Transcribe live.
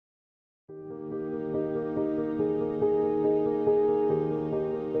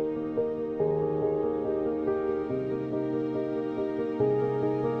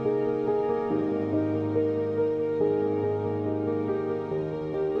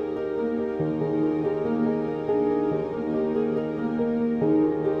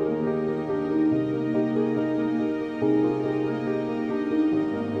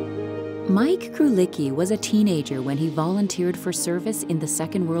Mike Krulicki was a teenager when he volunteered for service in the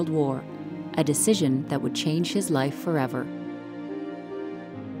Second World War, a decision that would change his life forever.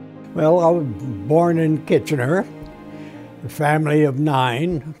 Well, I was born in Kitchener, a family of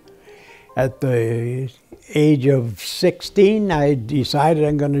 9. At the age of 16, I decided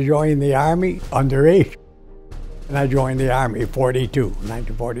I'm going to join the Army underage. And I joined the Army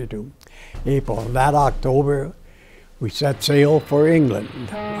 1942, April. And that October, we set sail for England,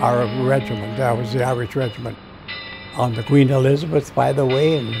 our regiment. That was the Irish regiment. On the Queen Elizabeth, by the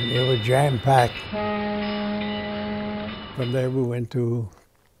way, and it was jam-packed. From there we went to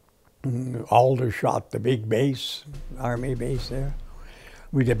Aldershot, the big base, Army base there.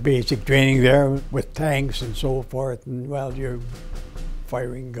 We did basic training there with tanks and so forth, and well, you're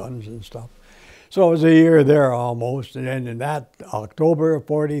firing guns and stuff. So it was a year there almost, and then in that October of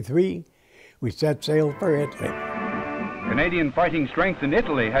 '43, we set sail for Italy. Canadian fighting strength in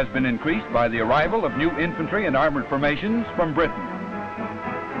Italy has been increased by the arrival of new infantry and armored formations from Britain.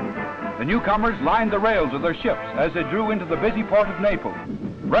 The newcomers lined the rails of their ships as they drew into the busy port of Naples.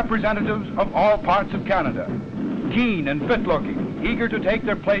 Representatives of all parts of Canada, keen and fit-looking, eager to take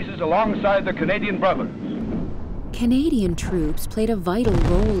their places alongside their Canadian brothers. Canadian troops played a vital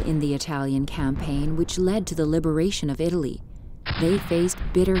role in the Italian campaign, which led to the liberation of Italy. They faced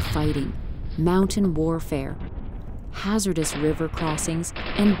bitter fighting, mountain warfare, hazardous river crossings,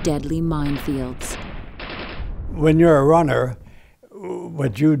 and deadly minefields. When you're a runner,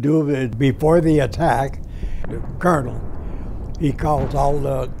 what you do is before the attack, the colonel, he calls all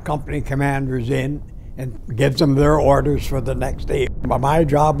the company commanders in and gives them their orders for the next day. But my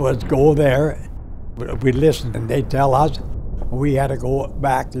job was to go there, we listened, and they'd tell us we had to go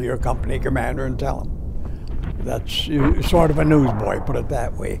back to your company commander and tell him. That's sort of a newsboy, put it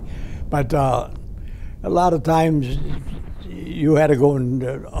that way. But a lot of times you had to go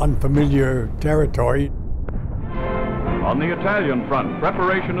into unfamiliar territory. On the Italian front,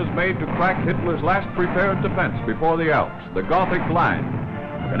 preparation is made to crack Hitler's last prepared defense before the Alps, the Gothic Line.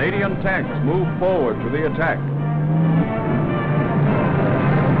 Canadian tanks move forward to the attack.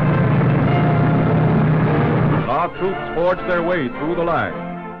 Our troops forge their way through the line.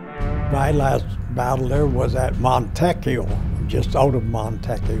 My last battle there was at Montecchio, just out of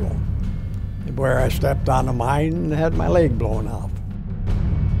Montecchio, where I stepped on a mine and had my leg blown off.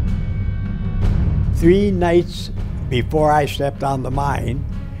 3 nights before I stepped on the mine,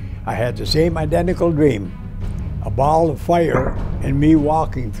 I had the same identical dream, a ball of fire and me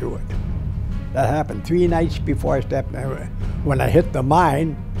walking through it. That happened 3 nights before I stepped. When I hit the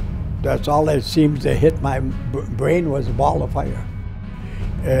mine, that's all that seems to hit my brain was a ball of fire.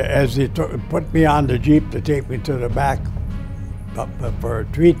 As they put me on the Jeep to take me to the back for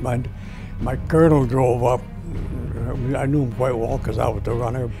treatment, my colonel drove up. I knew him quite well because I was the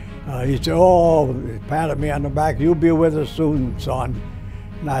runner. He said, "Oh," he patted me on the back, "You'll be with us soon, son."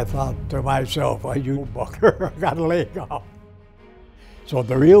 And I thought to myself, "Oh, you bucker, I got a leg off." So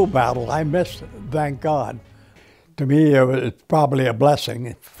the real battle I missed, thank God. To me, it's probably a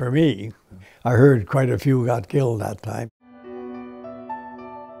blessing for me. I heard quite a few got killed that time.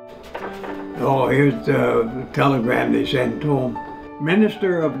 Oh, here's the telegram they sent to him.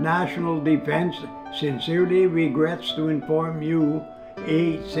 Minister of National Defense sincerely regrets to inform you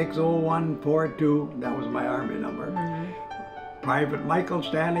A60142, that was my Army number, Private Michael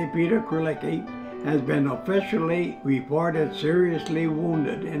Stanley Peter Krulicki has been officially reported seriously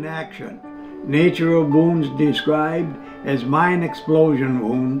wounded in action. Nature of wounds described as mine explosion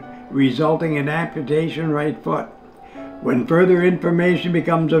wound resulting in amputation right foot. When further information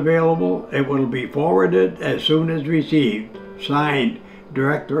becomes available, it will be forwarded as soon as received. Signed,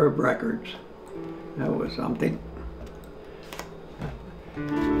 Director of Records. That was something.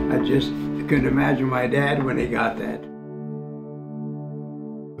 I just couldn't imagine my dad when he got that.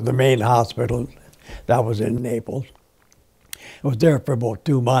 The main hospital, that was in Naples. I was there for about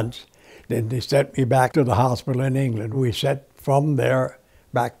 2 months. Then they sent me back to the hospital in England. We sent from there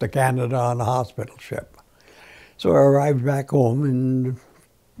back to Canada on a hospital ship. So I arrived back home in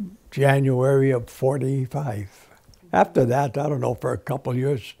January of '45. After that, I don't know, for a couple of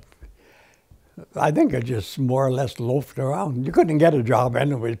years, I think I just more or less loafed around. You couldn't get a job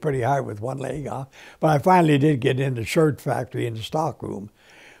anyway, it was pretty hard with one leg off. But I finally did get in the shirt factory in the stockroom.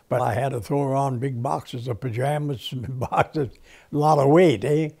 But I had to throw around big boxes of pajamas, boxes, a lot of weight,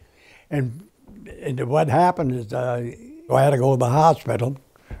 eh? And what happened is I had to go to the hospital.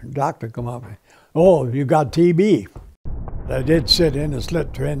 The doctor come up, "Oh, you got TB." I did sit in a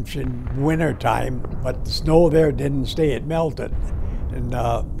slit trench in winter time, but the snow there didn't stay, it melted. And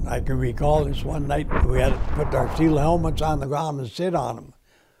I can recall this one night we had to put our steel helmets on the ground and sit on them.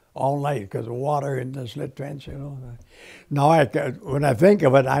 all night because of water in the slit trench, you know. Now, when I think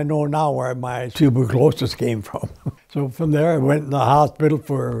of it, I know now where my tuberculosis came from. So from there, I went in the hospital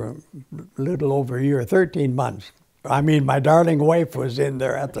for a little over a year, 13 months. I mean, my darling wife was in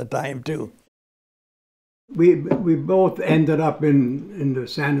there at the time, too. We both ended up in the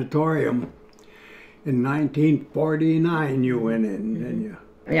sanatorium. In 1949, you went in, didn't you?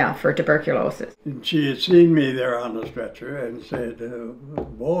 Yeah, for tuberculosis. And she had seen me there on the stretcher and said,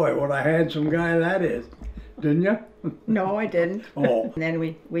 boy, what a handsome guy that is. Didn't you? No, I didn't. Oh. And then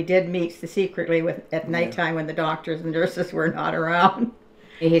we did meet secretly at nighttime when the doctors and nurses were not around.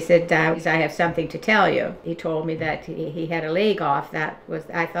 He said, I have something to tell you. He told me that he had a leg off.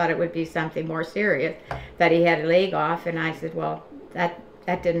 I thought it would be something more serious, that he had a leg off. And I said, well, that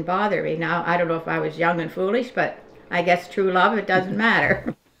didn't bother me. Now, I don't know if I was young and foolish, but I guess true love, it doesn't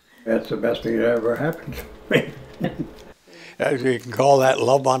matter. That's the best thing that ever happened to me. You can call that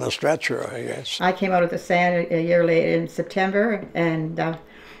love on a stretcher, I guess. I came out of the sand a year later in September, and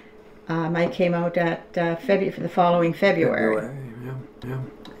I came out at the following February. Yeah.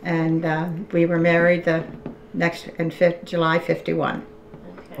 And we were married the next in July 51.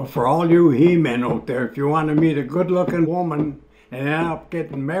 Well, for all you he-men out there, if you want to meet a good-looking woman and end up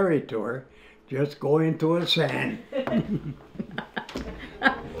getting married to her, just go into a sand.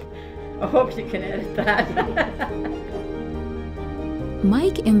 I hope you can edit that.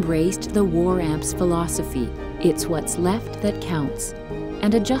 Mike embraced the War Amps philosophy, it's what's left that counts,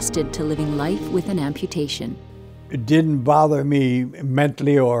 and adjusted to living life with an amputation. It didn't bother me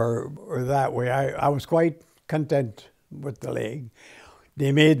mentally or that way. I was quite content with the leg.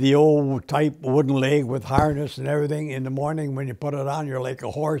 They made the old type wooden leg with harness and everything. In the morning when you put it on, you're like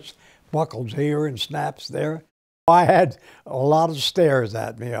a horse, buckles here and snaps there. I had a lot of stares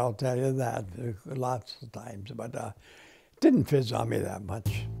at me, I'll tell you that, lots of times, but it didn't fizz on me that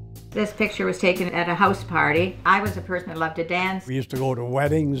much. This picture was taken at a house party. I was a person that loved to dance. We used to go to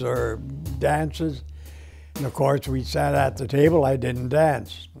weddings or dances, and of course we sat at the table. I didn't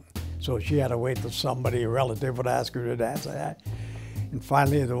dance, so she had to wait till somebody, a relative, would ask her to dance. And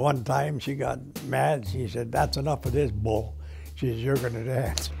finally, the one time she got mad, she said, "That's enough of this bull." She said, "You're going to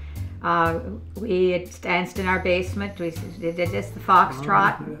dance." We had danced in our basement. We did this, the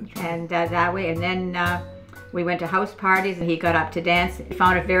foxtrot, and that way. And then we went to house parties, and he got up to dance. He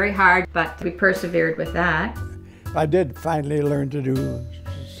found it very hard, but we persevered with that. I did finally learn to do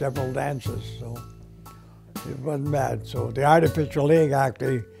several dances, so it wasn't bad. So the artificial leg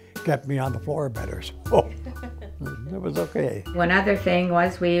actually kept me on the floor better, so it was okay. One other thing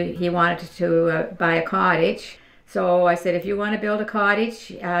was he wanted to buy a cottage. So I said, if you want to build a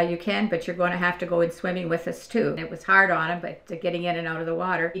cottage, you can, but you're going to have to go in swimming with us too. It was hard on him, but getting in and out of the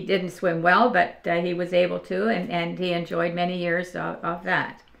water. He didn't swim well, but he was able to, and he enjoyed many years of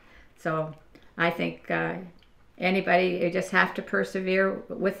that. So I think anybody, you just have to persevere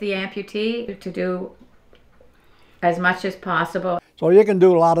with the amputee to do as much as possible. So you can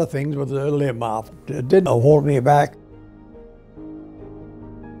do a lot of things with a limb off. It didn't hold me back.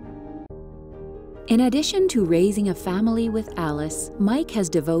 In addition to raising a family with Alice, Mike has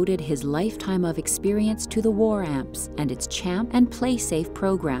devoted his lifetime of experience to the War Amps and its CHAMP and Play Safe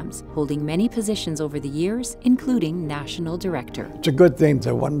programs, holding many positions over the years, including National Director. It's a good thing.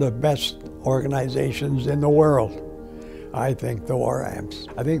 They're one of the best organizations in the world, I think, the War Amps.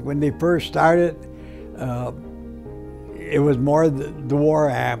 I think when they first started, it was more the War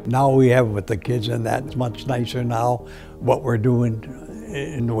Amp. Now we have with the kids and that, it's much nicer now, what we're doing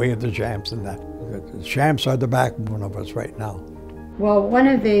in the way of the champs and that. The champs are the backbone of us right now. Well, one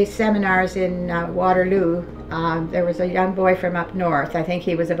of the seminars in Waterloo, there was a young boy from up north. I think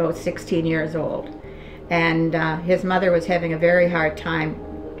he was about 16 years old. And his mother was having a very hard time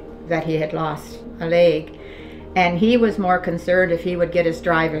that he had lost a leg. And he was more concerned if he would get his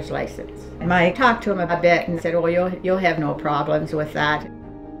driver's license. And I talked to him a bit and said, oh, you'll have no problems with that.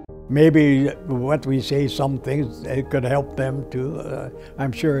 Maybe what we say, some things, it could help them too.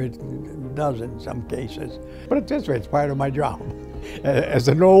 I'm sure it does in some cases. But it's this way, it's part of my job. As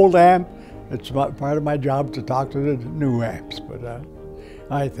an old amp, it's part of my job to talk to the new amps, but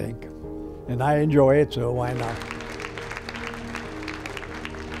I think. And I enjoy it, so why not?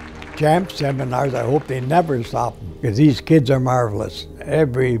 Champ seminars, I hope they never stop, because these kids are marvelous,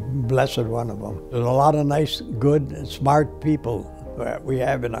 every blessed one of them. There's a lot of nice, good, smart people that we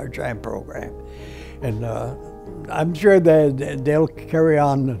have in our CHAMP program. And I'm sure that they'll carry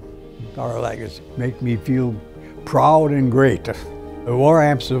on our legacy, make me feel proud and great. The War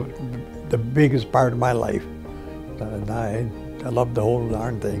Amps are the biggest part of my life. And I love the whole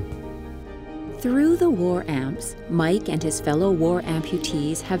darn thing. Through the War Amps, Mike and his fellow war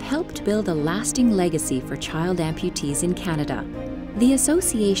amputees have helped build a lasting legacy for child amputees in Canada. The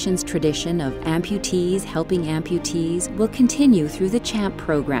association's tradition of amputees helping amputees will continue through the CHAMP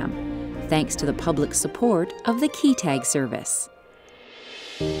program, thanks to the public support of the Key Tag service.